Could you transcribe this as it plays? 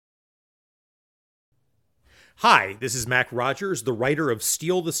Hi, this is Mac Rogers, the writer of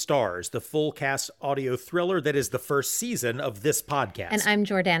Steal the Stars, the full cast audio thriller that is the first season of this podcast. And I'm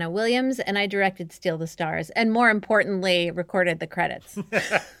Jordana Williams, and I directed Steal the Stars, and more importantly, recorded the credits.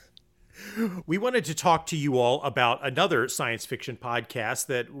 We wanted to talk to you all about another science fiction podcast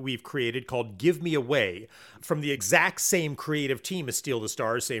that we've created called Give Me Away, from the exact same creative team as Steal the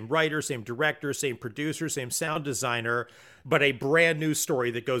Stars, same writer, same director, same producer, same sound designer, but a brand new story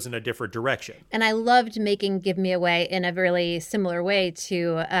that goes in a different direction. And I loved making Give Me Away in a really similar way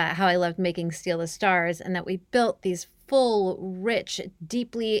to how I loved making Steal the Stars, and that we built these full, rich,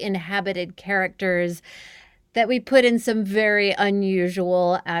 deeply inhabited characters that we put in some very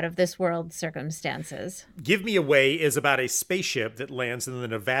unusual, out-of-this-world circumstances. Give Me Away is about a spaceship that lands in the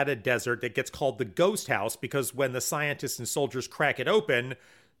Nevada desert that gets called the Ghost House because when the scientists and soldiers crack it open,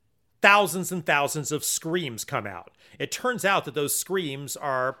 thousands and thousands of screams come out. It turns out that those screams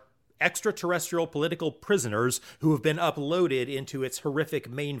are extraterrestrial political prisoners who have been uploaded into its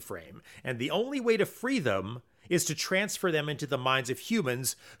horrific mainframe. And the only way to free them is to transfer them into the minds of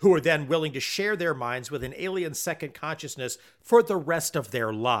humans who are then willing to share their minds with an alien second consciousness for the rest of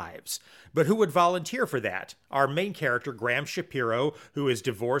their lives. But who would volunteer for that? Our main character, Graham Shapiro, who is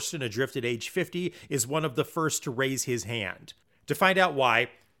divorced and adrift at age 50, is one of the first to raise his hand. To find out why,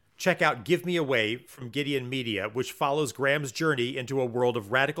 check out Give Me Away from Gideon Media, which follows Graham's journey into a world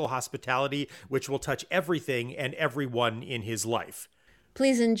of radical hospitality, which will touch everything and everyone in his life.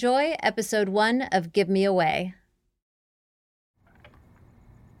 Please enjoy episode 1 of Give Me Away.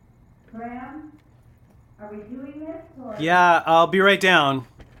 Graham, are we doing this? Or... Yeah, I'll be right down.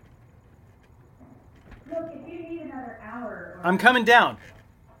 Look, if you need another hour... I'm coming down.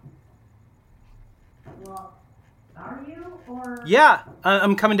 Well, are you, or... Yeah,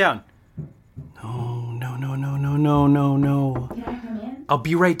 I'm coming down. No. Can I come in? I'll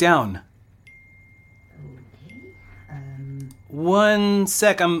be right down. Okay. One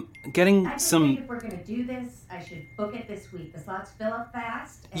sec, I'm getting I just some... think if we're going to do this, I should book it this week. The slots fill up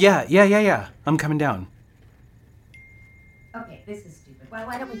fast. And... Yeah. I'm coming down. Okay, this is stupid.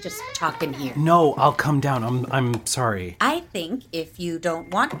 Why don't we just talk in here? No, I'll come down. I'm sorry. I think if you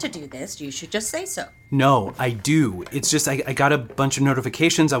don't want to do this, you should just say so. No, I do. It's just I got a bunch of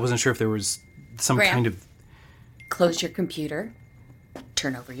notifications. I wasn't sure if there was some Graham, kind of... Close your computer.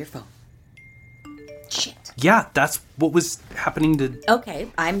 Turn over your phone. Shit. Yeah, that's what was happening to... Okay,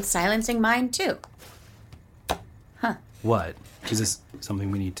 I'm silencing mine too. Huh. What? Is this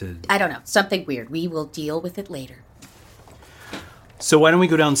something we need to... I don't know. Something weird. We will deal with it later. So why don't we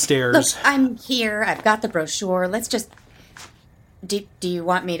go downstairs? Look, I'm here. I've got the brochure. Let's just... Do you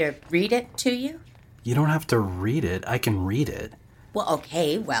want me to read it to you? You don't have to read it. I can read it. Well,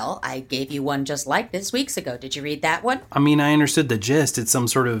 okay. Well, I gave you one just like this weeks ago. Did you read that one? I mean, I understood the gist. It's some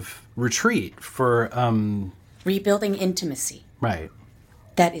sort of retreat for, Rebuilding Intimacy. Right.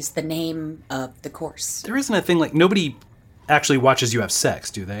 That is the name of the course. There isn't a thing like... Nobody actually watches you have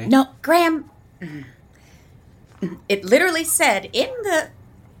sex, do they? No, Graham... It literally said in the...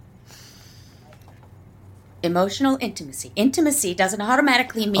 Emotional intimacy. Intimacy doesn't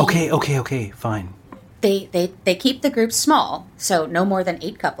automatically mean... Okay, fine. They keep the group small, so no more than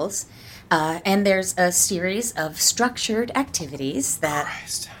 8 couples. And there's a series of structured activities that...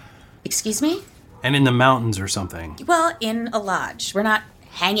 Christ. Excuse me? And in the mountains or something. Well, in a lodge. We're not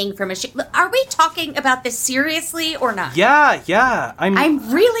hanging from a ship. Are we talking about this seriously or not? Yeah.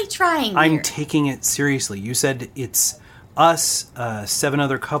 I'm really trying I'm here. taking it seriously. You said it's us, 7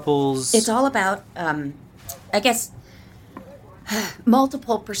 other couples. It's all about, I guess,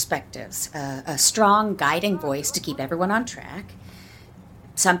 multiple perspectives. A strong guiding voice to keep everyone on track.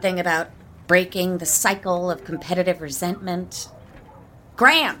 Something about breaking the cycle of competitive resentment.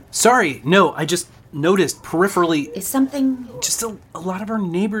 Graham! Sorry, no, I just noticed peripherally... Is something... Just a lot of our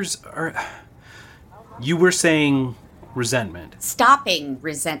neighbors are... You were saying resentment. Stopping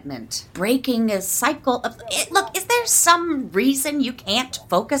resentment. Breaking a cycle of... Look, is there some reason you can't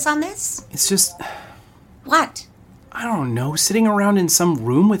focus on this? It's just... What? I don't know, sitting around in some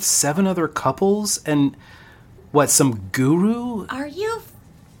room with 7 other couples and... What, some guru? Are you...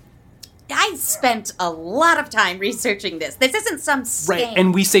 I spent a lot of time researching this. This isn't some scam. Right,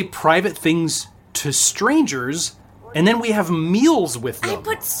 and we say private things to strangers, and then we have meals with them. I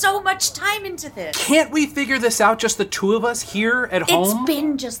put so much time into this. Can't we figure this out, just the 2 of us here at home? It's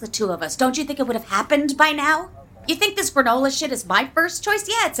been just the 2 of us. Don't you think it would have happened by now? You think this granola shit is my first choice?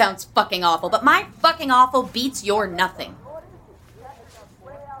 Yeah, it sounds fucking awful, but my fucking awful beats your nothing.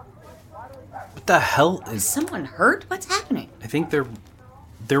 What the hell Is is... someone hurt? What's happening? I think they're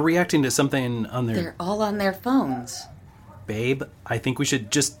reacting to something on their... They're all on their phones. Babe, I think we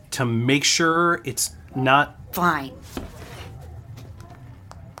should just, to make sure it's not... Fine.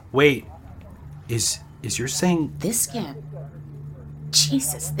 Wait, is yours saying... This can't...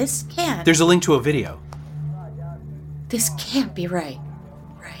 Jesus, this can't... There's a link to a video. This can't be right.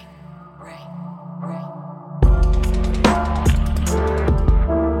 Right.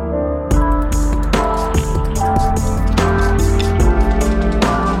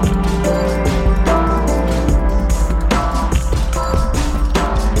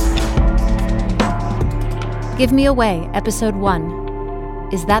 Give Me Away, Episode 1.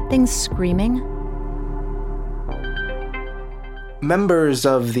 Is that thing screaming? Members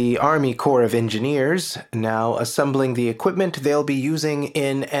of the Army Corps of Engineers now assembling the equipment they'll be using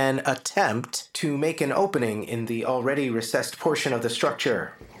in an attempt to make an opening in the already recessed portion of the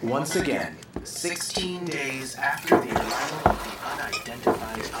structure. Once again, 16 days after the arrival of the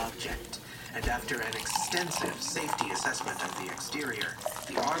unidentified object, and after an extensive safety assessment of the exterior,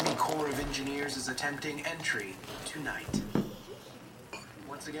 the Army Corps of Engineers is attempting entry tonight.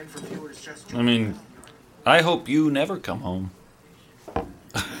 Once again, for viewers just... I hope you never come home.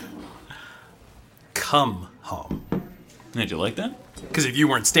 Come home. Did you like that? Because if you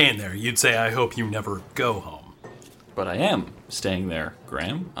weren't staying there, you'd say, I hope you never go home. But I am staying there,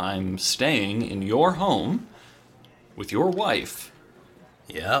 Graham. I'm staying in your home with your wife.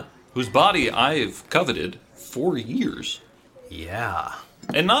 Yep. Whose body I've coveted for years. Yeah.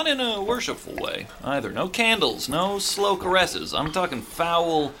 And not in a worshipful way, either. No candles, no slow caresses. I'm talking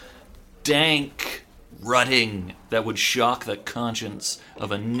foul, dank rutting that would shock the conscience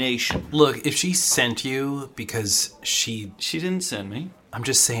of a nation. Look, if she sent you because she... She didn't send me. I'm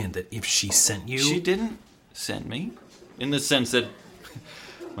just saying that if she sent you... She didn't send me. In the sense that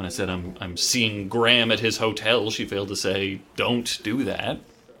when I said I'm seeing Graham at his hotel, she failed to say, don't do that.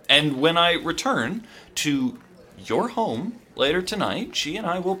 And when I return to your home later tonight, she and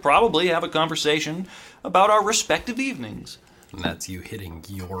I will probably have a conversation about our respective evenings. And that's you hitting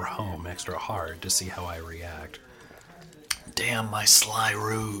your home extra hard to see how I react. Damn my sly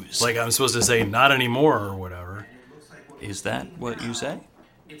ruse. Like I'm supposed to say, not anymore, or whatever. Is that what you say?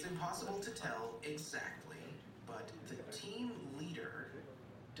 It's impossible to tell exactly, but the team leader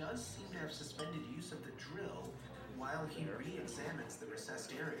does seem to have suspended use of the drill while he re-examines the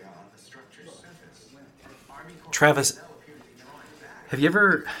recessed area on the structure's surface. Travis, have you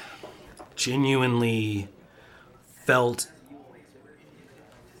ever genuinely felt...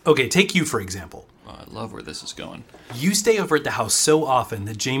 Okay, take you, for example. Oh, I love where this is going. You stay over at the house so often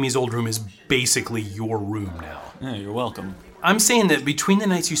that Jamie's old room is basically your room now. Yeah, you're welcome. I'm saying that between the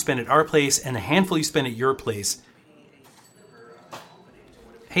nights you spend at our place and the handful you spend at your place...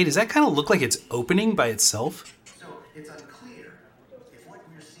 Hey, does that kind of look like it's opening by itself? So it's unclear if what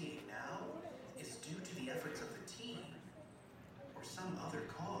we're seeing now is due to the efforts of the team or some other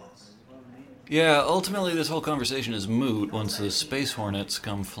cause. Yeah, ultimately this whole conversation is moot once the Space Hornets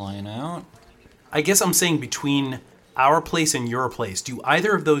come flying out. I guess I'm saying between our place and your place, do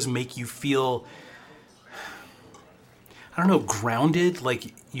either of those make you feel, I don't know, grounded?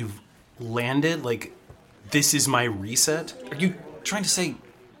 Like you've landed? Like this is my reset? Are you trying to say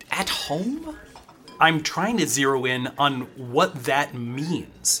at home? I'm trying to zero in on what that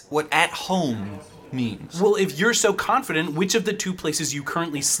means. What at home means. Well, if you're so confident, which of the two places you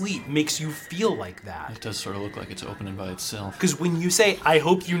currently sleep makes you feel like that? It does sort of look like it's opening by itself. Because when you say, I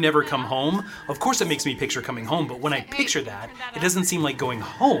hope you never come home, of course it makes me picture coming home, but when I picture that, it doesn't seem like going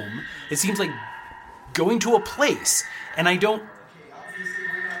home. It seems like going to a place, and I don't...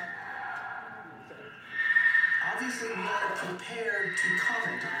 Obviously we are prepared to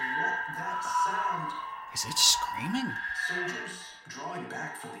comment on what that sound... Is it screaming? Soldiers drawing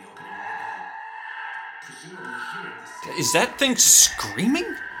back from the opening right now. Presumably hearing the... Is that thing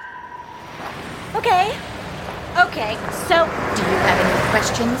screaming? Okay, so... Do you have any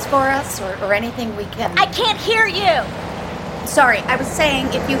questions for us or anything we can... I can't hear you! Sorry, I was saying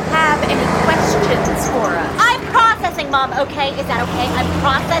if you have any questions for us. I'm processing, Mom, okay? Is that okay? I'm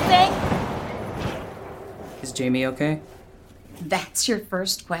processing. Is Jamie okay? That's your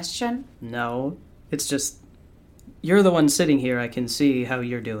first question? No, it's just... You're the one sitting here, I can see how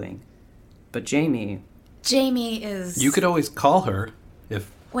you're doing. But Jamie... Jamie is... You could always call her,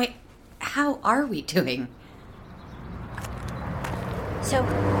 if... Wait, how are we doing? So,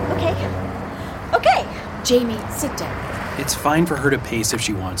 okay. Jamie, sit down. It's fine for her to pace if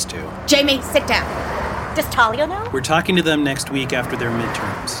she wants to. Jamie, sit down. Does Talia know? We're talking to them next week after their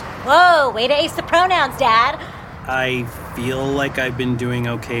midterms. Whoa, way to ace the pronouns, Dad. I feel like I've been doing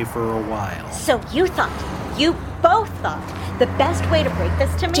okay for a while. So you both thought, the best way to break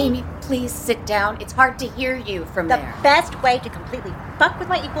this to me... Jamie, please sit down? It's hard to hear you from The there. best way to completely fuck with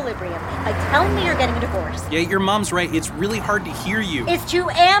my equilibrium by telling me you're getting a divorce Yeah, your mom's right. It's really hard to hear you. is to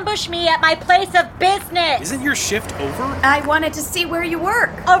ambush me at my place of business. Isn't your shift over? I wanted to see where you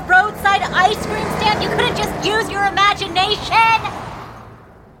work. A roadside ice cream stand? You couldn't just use your imagination?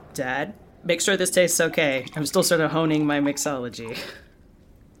 Dad, make sure this tastes okay. I'm still sort of honing my mixology.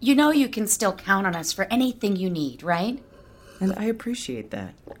 You know you can still count on us for anything you need, right? And I appreciate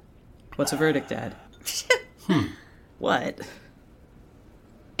that. What's a verdict, Dad? What?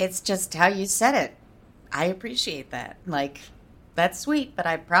 It's just how you said it. I appreciate that. Like, that's sweet, but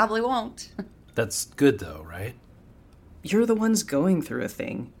I probably won't. That's good, though, right? You're the ones going through a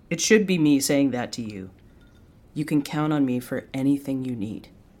thing. It should be me saying that to you. You can count on me for anything you need.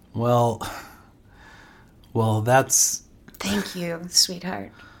 Well, that's... Thank you,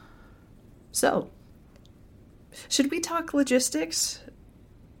 sweetheart. So, should we talk logistics?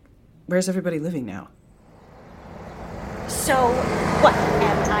 Where's everybody living now? So, what?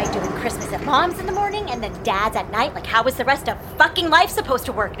 Am I doing Christmas at Mom's in the morning and then Dad's at night? Like, how is the rest of fucking life supposed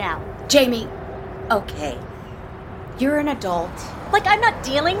to work now? Jamie, okay. You're an adult. Like, I'm not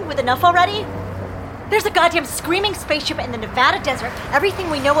dealing with enough already? There's a goddamn screaming spaceship in the Nevada desert. Everything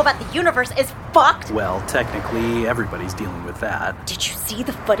we know about the universe is fucked. Well, technically, everybody's dealing with that. Did you see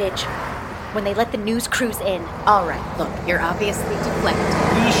the footage? When they let the news crews in. All right, look, you're obviously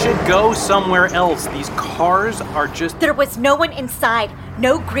deflected. We should go somewhere else. These cars are just... There was no one inside.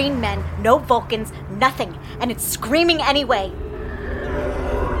 No green men, no Vulcans, nothing. And it's screaming anyway.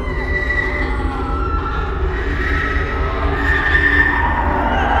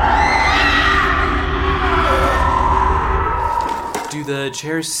 Do the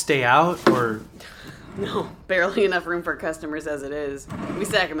chairs stay out, or... No, barely enough room for customers as it is. We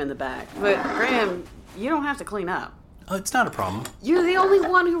stack them in the back. But, Graham, you don't have to clean up. It's not a problem. You're the only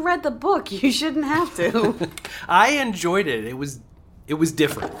one who read the book. You shouldn't have to. I enjoyed it. It was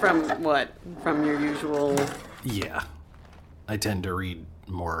different. From what? From your usual... Yeah. I tend to read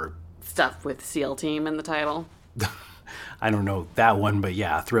more... stuff with SEAL Team in the title. I don't know that one, but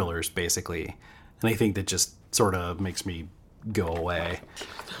yeah, thrillers, basically. And I think that just sort of makes me go away.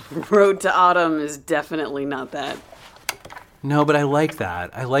 Road to Autumn is definitely not that. No, but I like that.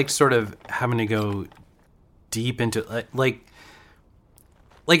 I like sort of having to go deep into... Like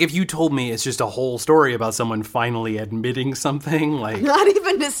if you told me it's just a whole story about someone finally admitting something, like... Not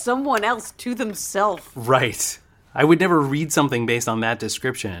even to someone else, to themselves. Right. I would never read something based on that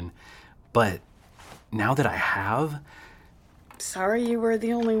description. But now that I have... Sorry you were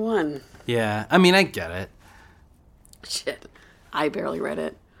the only one. Yeah, I mean, I get it. Shit. I barely read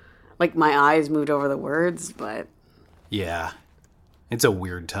it. Like, my eyes moved over the words, but... Yeah. It's a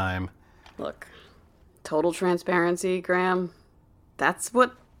weird time. Look, total transparency, Graham. That's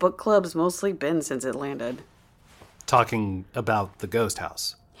what book club's mostly been since it landed. Talking about the ghost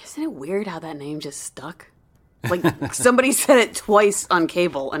house. Isn't it weird how that name just stuck? Like, somebody said it twice on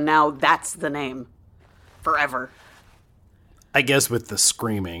cable, and now that's the name. Forever. I guess with the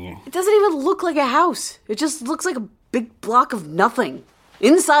screaming. It doesn't even look like a house. It just looks like a big block of nothing.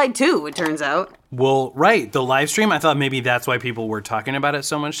 Inside, too, it turns out. Well, right. The live stream, I thought maybe that's why people were talking about it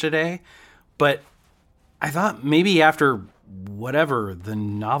so much today. But I thought maybe after whatever, the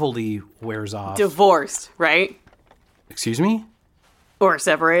novelty wears off. Divorced, right? Excuse me? Or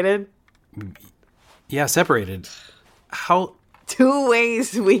separated? Yeah, separated. How? 2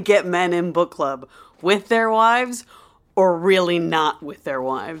 ways we get men in book club. With their wives, or really not with their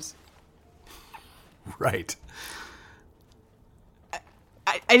wives. Right.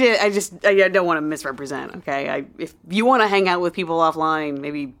 I don't want to misrepresent, okay? If you want to hang out with people offline,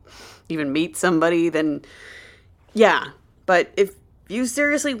 maybe even meet somebody, then yeah. But if you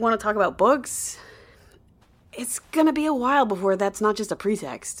seriously want to talk about books, it's gonna be a while before that's not just a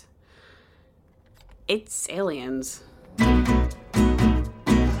pretext. It's aliens.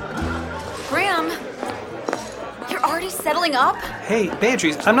 Graham, you're already settling up? Hey,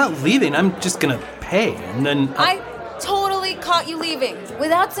 Beatrice, I'm not leaving. I'm just gonna pay, and then... I totally caught you leaving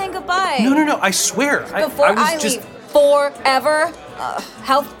without saying goodbye. No, I swear. Before I leave forever?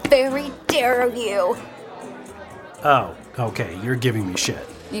 How very dare you? Oh, okay, you're giving me shit.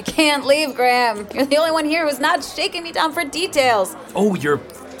 You can't leave, Graham. You're the only one here who's not shaking me down for details. Oh, your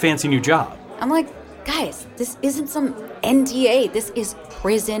fancy new job. I'm like, guys, this isn't some NDA. This is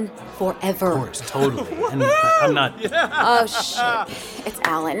prison forever. Of course, totally. And I'm not... Oh, shit. It's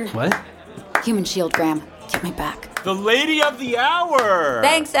Alan. What? Human shield, Graham. Get my back. The lady of the hour!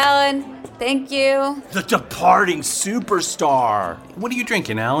 Thanks, Alan. Thank you. The departing superstar. What are you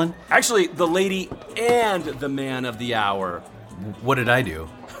drinking, Alan? Actually, the lady and the man of the hour. What did I do?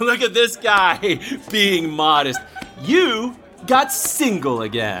 Look at this guy being modest. You got single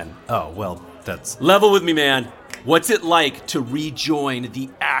again. Oh, well, that's... Level with me, man. What's it like to rejoin the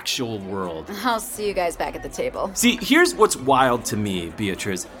actual world? I'll see you guys back at the table. See, here's what's wild to me,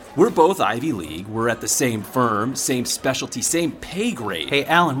 Beatrice. We're both Ivy League. We're at the same firm, same specialty, same pay grade. Hey,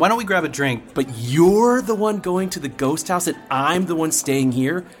 Alan, why don't we grab a drink? But you're the one going to the ghost house and I'm the one staying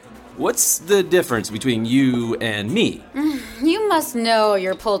here? What's the difference between you and me? You must know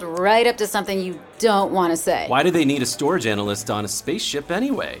you're pulled right up to something you don't want to say. Why do they need a storage analyst on a spaceship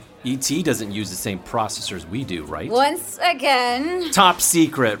anyway? ET doesn't use the same processors we do, right? Once again. Top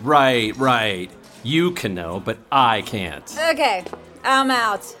secret, right. You can know, but I can't. Okay, I'm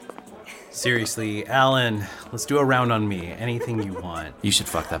out. Seriously, Alan, let's do a round on me. Anything you want. You should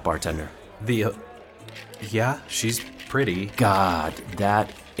fuck that bartender. Yeah, she's pretty. God,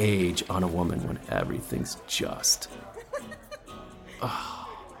 that age on a woman when everything's just...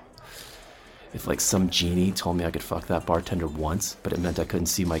 If like some genie told me I could fuck that bartender once, but it meant I couldn't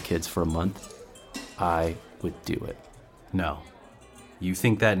see my kids for a month, I would do it. No. You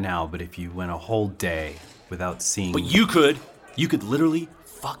think that now, but if you went a whole day without seeing... But you could! You could literally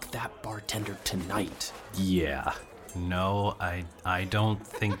fuck that bartender tonight. Yeah. No, I don't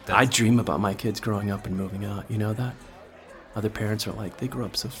think that... I dream about my kids growing up and moving out, you know that? Other parents are like, they grow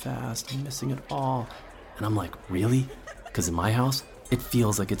up so fast, I'm missing it all. And I'm like, really? Because in my house, it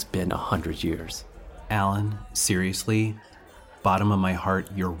feels like it's been 100 years. Alan, seriously, bottom of my heart,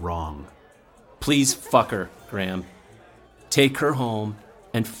 you're wrong. Please fuck her, Graham. Take her home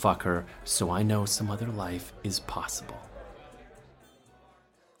and fuck her so I know some other life is possible.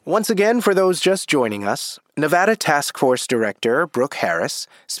 Once again, for those just joining us, Nevada Task Force Director Brooke Harris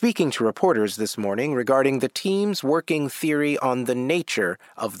speaking to reporters this morning regarding the team's working theory on the nature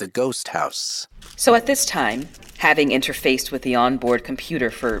of the ghost house. So at this time, having interfaced with the onboard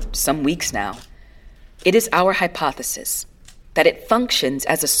computer for some weeks now, it is our hypothesis that it functions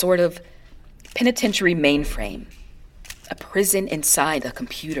as a sort of penitentiary mainframe, a prison inside a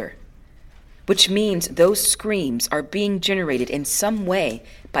computer, which means those screams are being generated in some way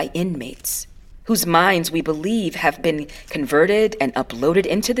by inmates, whose minds we believe have been converted and uploaded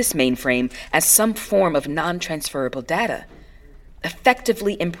into this mainframe as some form of non-transferable data,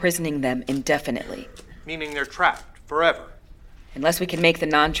 effectively imprisoning them indefinitely. Meaning they're trapped forever. Unless we can make the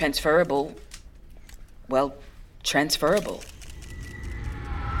non-transferable, well, transferable.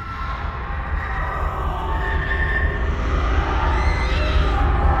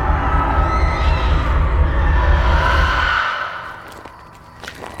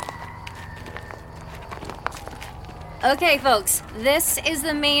 Okay, folks, this is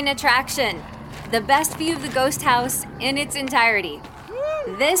the main attraction. The best view of the ghost house in its entirety.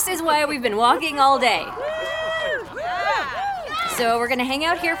 This is why we've been walking all day. So we're gonna hang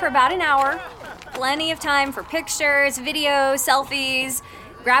out here for about an hour. Plenty of time for pictures, videos, selfies.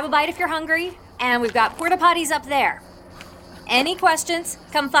 Grab a bite if you're hungry. And we've got porta potties up there. Any questions,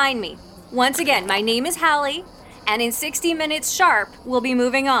 come find me. Once again, my name is Hallie, and in 60 minutes sharp, we'll be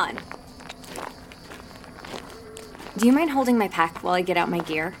moving on. Do you mind holding my pack while I get out my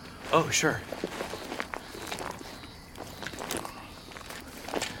gear? Oh, sure.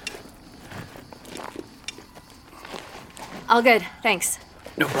 All good, thanks.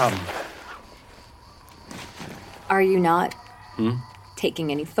 No problem. Are you not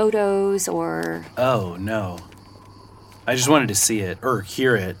taking any photos or... Oh, no. I just wanted to see it, or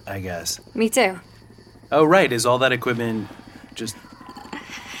hear it, I guess. Me too. Oh, right. Is all that equipment just...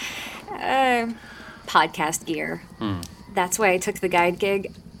 Podcast gear. That's why I took the guide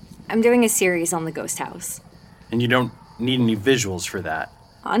gig. I'm doing a series on the ghost house. And you don't need any visuals for that.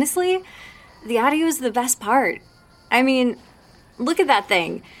 Honestly, the audio is the best part. I mean, look at that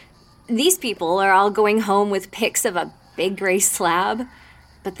thing. These people are all going home with pics of a big gray slab,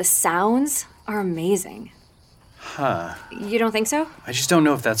 but the sounds are amazing. Huh. You don't think so? I just don't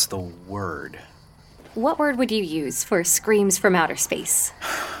know if that's the word. What word would you use for screams from outer space?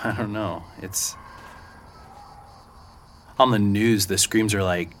 I don't know. It's... On the news, the screams are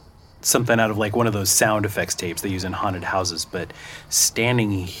like something out of like one of those sound effects tapes they use in haunted houses, but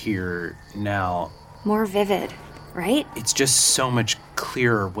standing here now... More vivid, right? It's just so much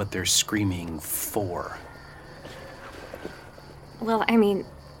clearer what they're screaming for. Well, I mean,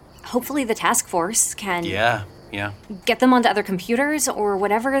 hopefully the task force can... Yeah. Get them onto other computers or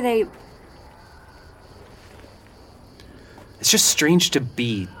whatever they... It's just strange to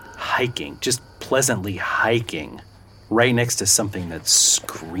be hiking, just pleasantly hiking, right next to something that's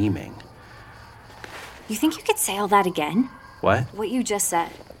screaming. You think you could say all that again? What? What you just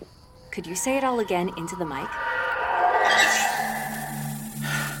said. Could you say it all again into the mic?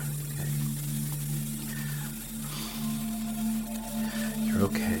 You're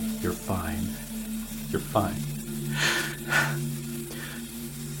okay. You're fine. You're fine.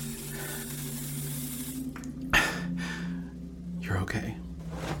 You're okay.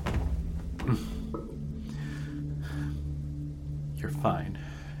 You're fine.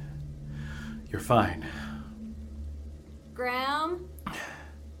 You're fine. Graham?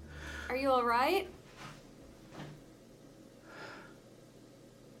 Are you alright?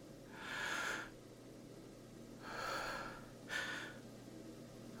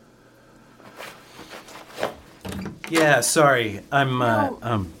 Yeah, sorry.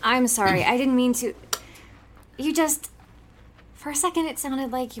 I'm sorry. I didn't mean to. You just. For a second, it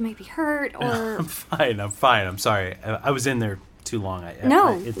sounded like you might be hurt or. I'm fine. I'm sorry. I was in there too long.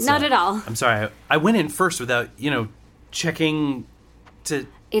 Not at all. I'm sorry. I went in first without, checking to.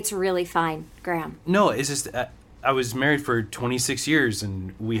 It's really fine, Graham. No, it's just I was married for 26 years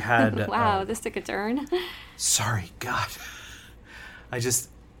and we had. Wow, this took a turn. Sorry, God. I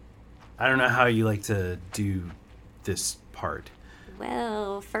don't know how you like to do this part.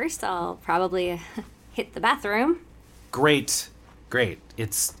 Well, first I'll probably hit the bathroom. Great.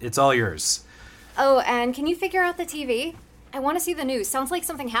 It's all yours. Oh, and can you figure out the TV? I want to see the news. Sounds like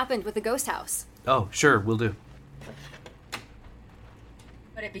something happened with the ghost house. Oh, sure, will do.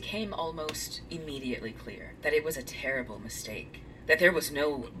 But it became almost immediately clear that it was a terrible mistake. That there was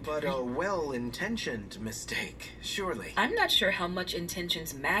no... But a well-intentioned mistake, surely. I'm not sure how much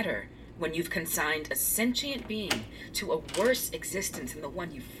intentions matter when you've consigned a sentient being to a worse existence than the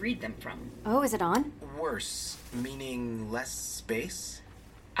one you freed them from. Oh, is it on? Worse, meaning less space?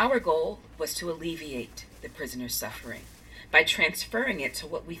 Our goal was to alleviate the prisoner's suffering by transferring it to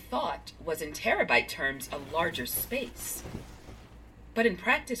what we thought was, in terabyte terms, a larger space. But in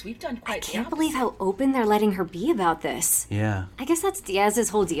practice, we've done quite the opposite. I can't believe how open they're letting her be about this. Yeah. I guess that's Diaz's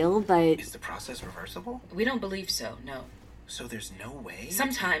whole deal, but... Is the process reversible? We don't believe so, no. So there's no way?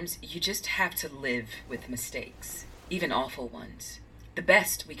 Sometimes you just have to live with mistakes, even awful ones. The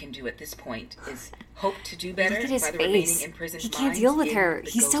best we can do at this point is hope to do better Look at his by the face. remaining imprisoned He can't minds deal with in her.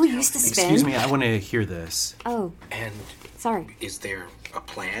 the He's ghost so used to house. spin. Excuse me, I want to hear this. Oh. And sorry. Is there a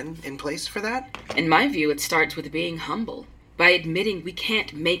plan in place for that? In my view, it starts with being humble. By admitting we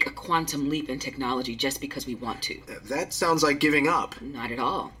can't make a quantum leap in technology just because we want to. That sounds like giving up. Not at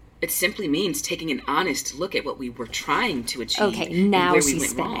all. It simply means taking an honest look at what we were trying to achieve Okay, now and where we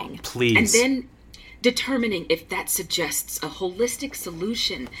she's went wrong. spinning. Please. And then determining if that suggests a holistic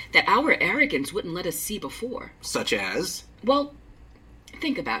solution that our arrogance wouldn't let us see before. Such as? Well,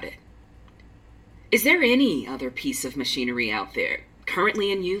 think about it. Is there any other piece of machinery out there,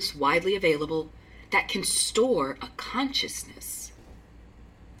 currently in use, widely available, that can store a consciousness?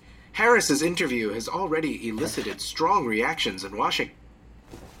 Harris's interview has already elicited strong reactions in Washington.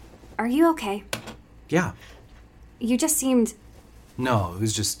 Are you okay? Yeah. You just seemed... No, it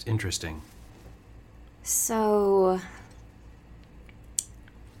was just interesting. So...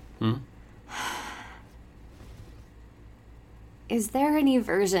 Is there any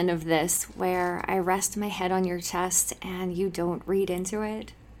version of this where I rest my head on your chest and you don't read into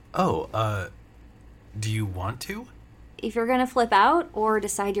it? Oh, do you want to? If you're gonna flip out or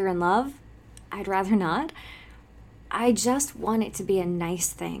decide you're in love, I'd rather not. I just want it to be a nice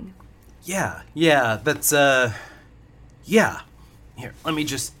thing. Yeah, that's, yeah. Here, let me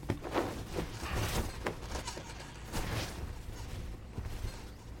just...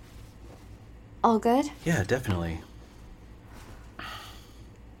 All good? Yeah, definitely.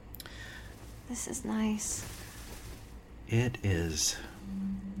 This is nice. It is.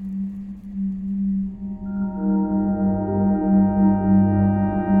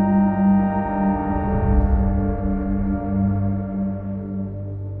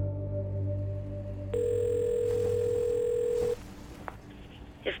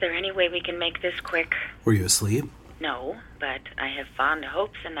 Is there any way we can make this quick? Were you asleep? No, but I have fond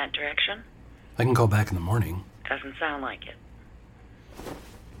hopes in that direction. I can call back in the morning. Doesn't sound like it.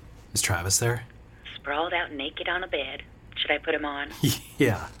 Is Travis there? Sprawled out naked on a bed. Should I put him on?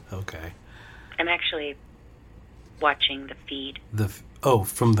 Yeah, okay. I'm actually watching the feed.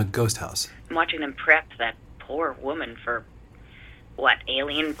 From the ghost house. I'm watching them prep that poor woman for, what,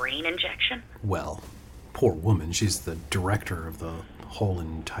 alien brain injection? Well, poor woman. She's the director of the whole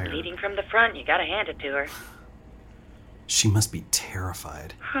entire... Leading from the front, you gotta hand it to her. She must be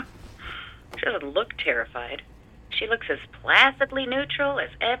terrified. She doesn't look terrified. She looks as placidly neutral as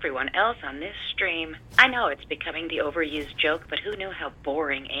everyone else on this stream. I know it's becoming the overused joke, but who knew how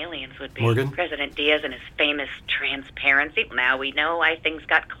boring aliens would be? Morgan? President Diaz and his famous transparency. Now we know why things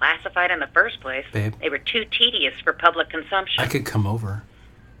got classified in the first place. Babe? They were too tedious for public consumption. I could come over.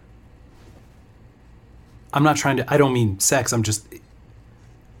 I'm not trying to... I don't mean sex, I'm just...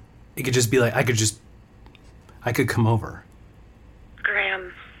 it could just be like, I could come over.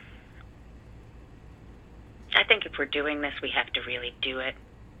 Graham, I think if we're doing this, we have to really do it.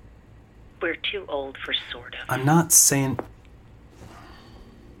 We're too old for sort of. I'm not saying...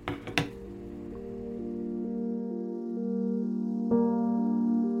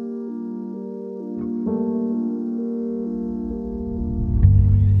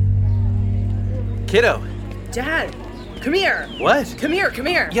 Kiddo. Dad, come here. What? Come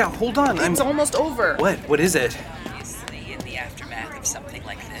here. Yeah, hold on. It's almost over. What is it? Obviously, in the aftermath of something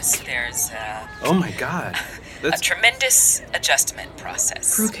like this, there's Oh my God. a tremendous adjustment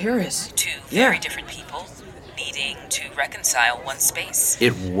process. Brooke Harris. Two very different people needing to reconcile one space.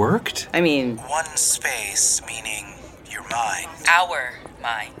 It worked? I mean... One space, meaning your mind. Our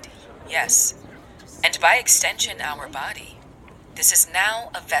mind, yes. And by extension, our body. This is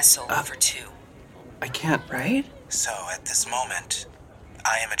now a vessel for two. I can't... Right? So, at this moment,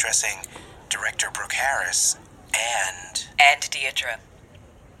 I am addressing Director Brooke Harris and... And Deirdre,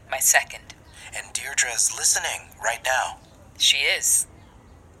 my second. And Deirdre's listening right now. She is.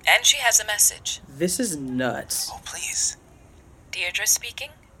 And she has a message. This is nuts. Oh, please. Deirdre speaking?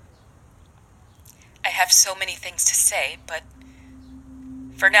 I have so many things to say, but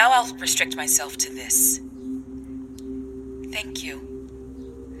for now I'll restrict myself to this. Thank you.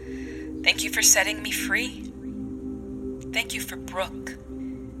 Thank you for setting me free. Thank you for Brooke.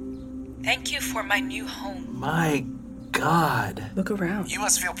 Thank you for my new home. My God. Look around. You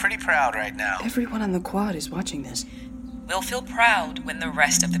must feel pretty proud right now. Everyone on the quad is watching this. We'll feel proud when the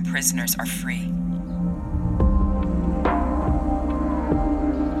rest of the prisoners are free.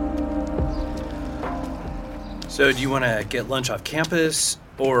 So, do you want to get lunch off campus,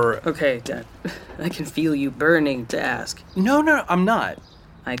 or... Okay, Dad. I can feel you burning to ask. No, I'm not.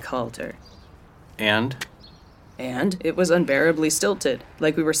 I called her. And? And it was unbearably stilted,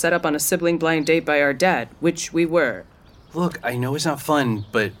 like we were set up on a sibling blind date by our dad, which we were. Look, I know it's not fun,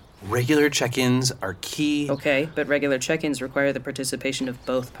 but regular check-ins are key. Okay, but regular check-ins require the participation of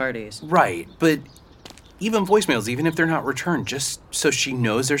both parties. Right, but even voicemails, even if they're not returned, just so she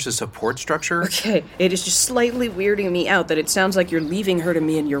knows there's a support structure. Okay, it is just slightly weirding me out that it sounds like you're leaving her to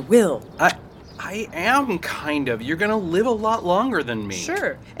me in your will. I am, kind of. You're gonna live a lot longer than me.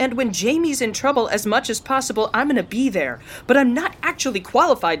 Sure. And when Jamie's in trouble, as much as possible, I'm gonna be there. But I'm not actually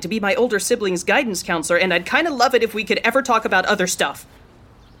qualified to be my older sibling's guidance counselor, and I'd kind of love it if we could ever talk about other stuff.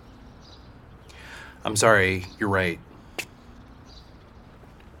 I'm sorry, you're right.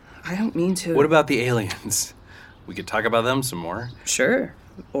 I don't mean to... What about the aliens? We could talk about them some more. Sure.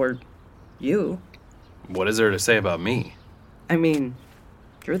 Or you. What is there to say about me? I mean,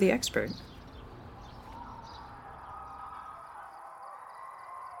 you're the expert.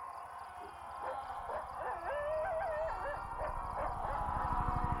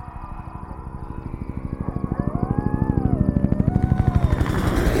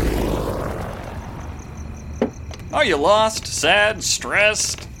 Are you lost, sad,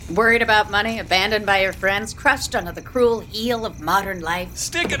 stressed? Worried about money, abandoned by your friends, crushed under the cruel heel of modern life?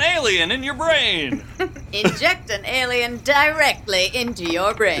 Stick an alien in your brain! Inject an alien directly into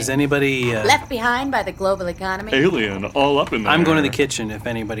your brain. Is anybody... Left behind by the global economy? Alien all up in there. I'm going to the kitchen if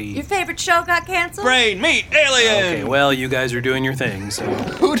anybody... Your favorite show got canceled? Brain, meat, alien! Okay, well, you guys are doing your thing, so...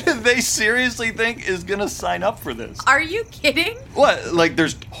 Who do they seriously think is gonna sign up for this? Are you kidding? What, like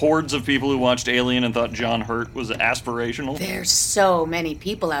there's hordes of people who watched Alien and thought John Hurt was aspirational? There's so many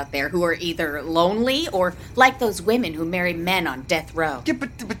people out there who are either lonely or like those women who marry men on death row. Yeah,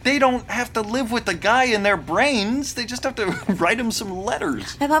 but they don't have to live with the guy in their brains. They just have to write him some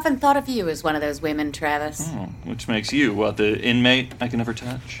letters. I've often thought of you as one of those women, Travis. Oh, which makes you, what, the inmate I can never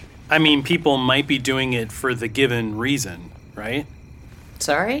touch? I mean, people might be doing it for the given reason, right?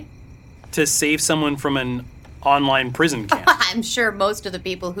 Sorry? To save someone from an online prison camp. I'm sure most of the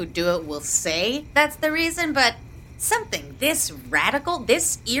people who do it will say that's the reason, but something this radical,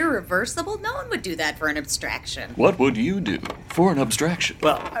 this irreversible, no one would do that for an abstraction. What would you do for an abstraction?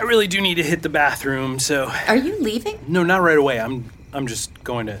 Well, I really do need to hit the bathroom, so... Are you leaving? No, not right away. I'm just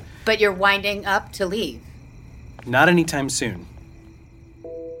going to... But you're winding up to leave. Not anytime soon.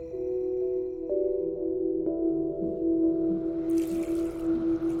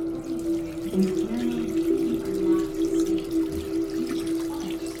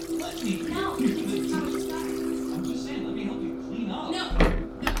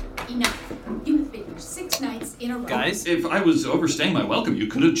 Guys? If I was overstaying my welcome, you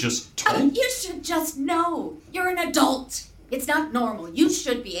could have just told... You should just know. You're an adult. It's not normal. You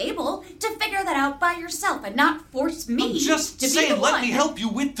should be able to figure that out by yourself and not force me Just to say, be the let one. me help you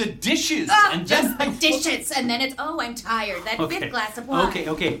with the dishes. And just then the dishes, and then it's, I'm tired. That fifth glass of wine.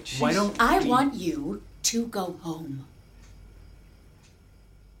 Okay. Why don't I want you to go home.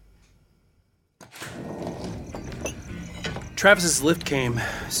 Travis's lift came,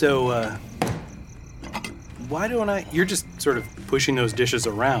 so, why don't I... You're just sort of pushing those dishes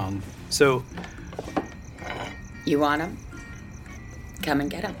around, so... You want them? Come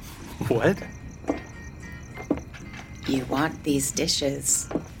and get them. What? You want these dishes?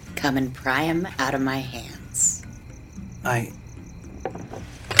 Come and pry them out of my hands.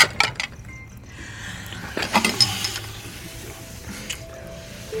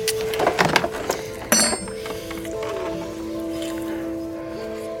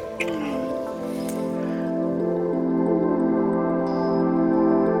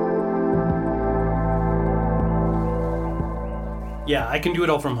 Yeah, I can do it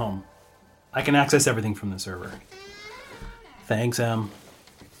all from home. I can access everything from the server. Thanks, Em.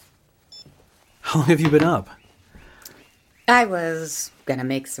 How long have you been up? I was gonna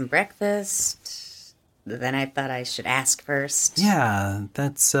make some breakfast. Then I thought I should ask first. Yeah,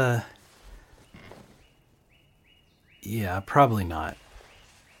 that's, yeah, probably not.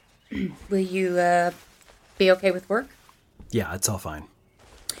 Will you, be okay with work? Yeah, it's all fine.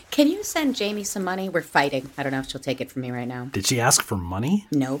 Can you send Jamie some money? We're fighting. I don't know if she'll take it from me right now. Did she ask for money?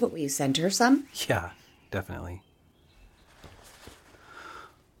 No, but will you send her some? Yeah, definitely.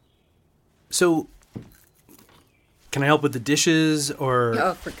 So, can I help with the dishes, or...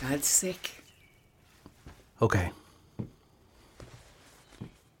 Oh, for God's sake. Okay.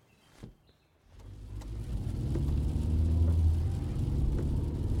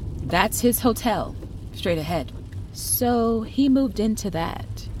 That's his hotel, straight ahead. So he moved into that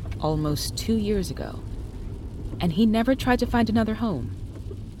almost 2 years ago. And he never tried to find another home.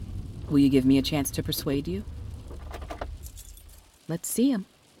 Will you give me a chance to persuade you? Let's see him.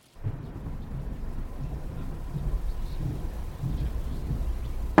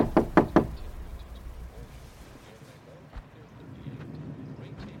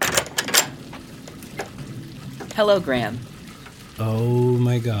 Hello, Graham. Oh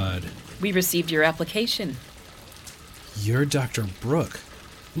my God. We received your application. You're Dr. Brooke.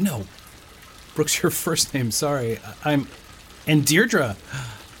 No. Brooke's your first name, sorry. And Deirdre.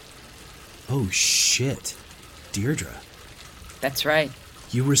 Oh shit. Deirdre. That's right.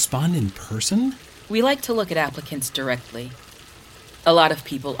 You respond in person? We like to look at applicants directly. A lot of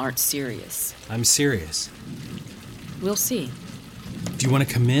people aren't serious. I'm serious. We'll see. Do you want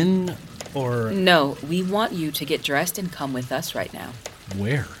to come in, or... No, we want you to get dressed and come with us right now.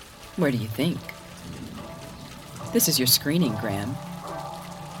 Where? Where do you think? This is your screening, Graham.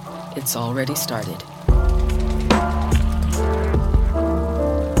 It's already started.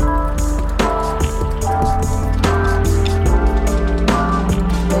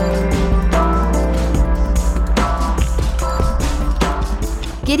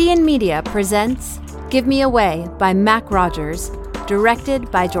 Gideon Media presents Give Me Away by Mac Rogers, directed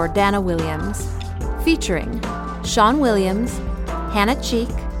by Jordana Williams, featuring Sean Williams, Hannah Cheek,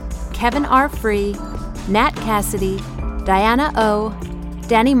 Kevin R. Free, Nat Cassidy, Diana O,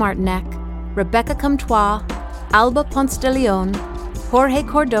 Danny Martinek, Rebecca Comtois, Alba Ponce de Leon, Jorge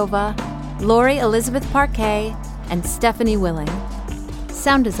Cordova, Lori Elizabeth Parquet, and Stephanie Willing.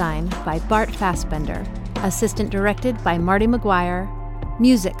 Sound design by Bart Fassbender. Assistant directed by Marty McGuire.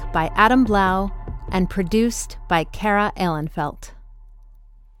 Music by Adam Blau. And produced by Kara Ehlenfelt.